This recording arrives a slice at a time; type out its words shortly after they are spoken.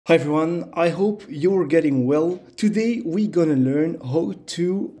Hi everyone, I hope you're getting well. Today we're gonna learn how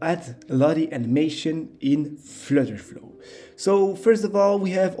to add Lottie animation in Flutterflow. So first of all, we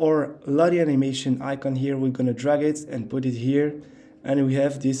have our Lottie animation icon here. We're gonna drag it and put it here. And we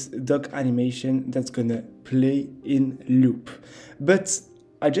have this duck animation that's gonna play in loop. But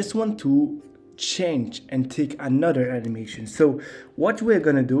I just want to change and take another animation. So what we're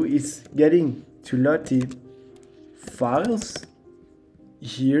gonna do is getting to Lottie Files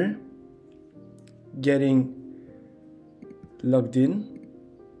here, getting logged in,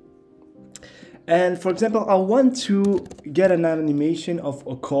 and for example I want to get an animation of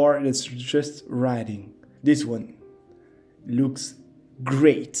a car that's just riding. This one looks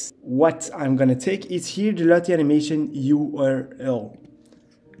great. What I'm gonna take is here the Lottie animation URL.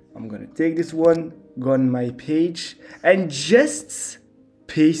 I'm gonna take this one, go on my page and just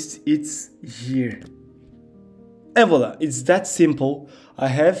paste it here. And voila, it's that simple. I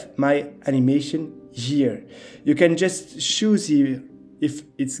have my animation here. You can just choose here if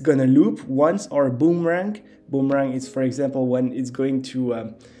it's gonna loop once or boomerang. Boomerang is, for example, when it's going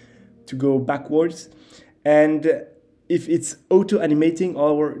to go backwards. And if it's auto animating,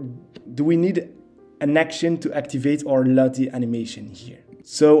 or do we need an action to activate our Lottie animation here?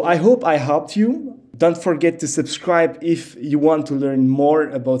 So I hope I helped you. Don't forget to subscribe if you want to learn more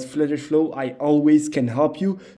about Flutterflow. I always can help you.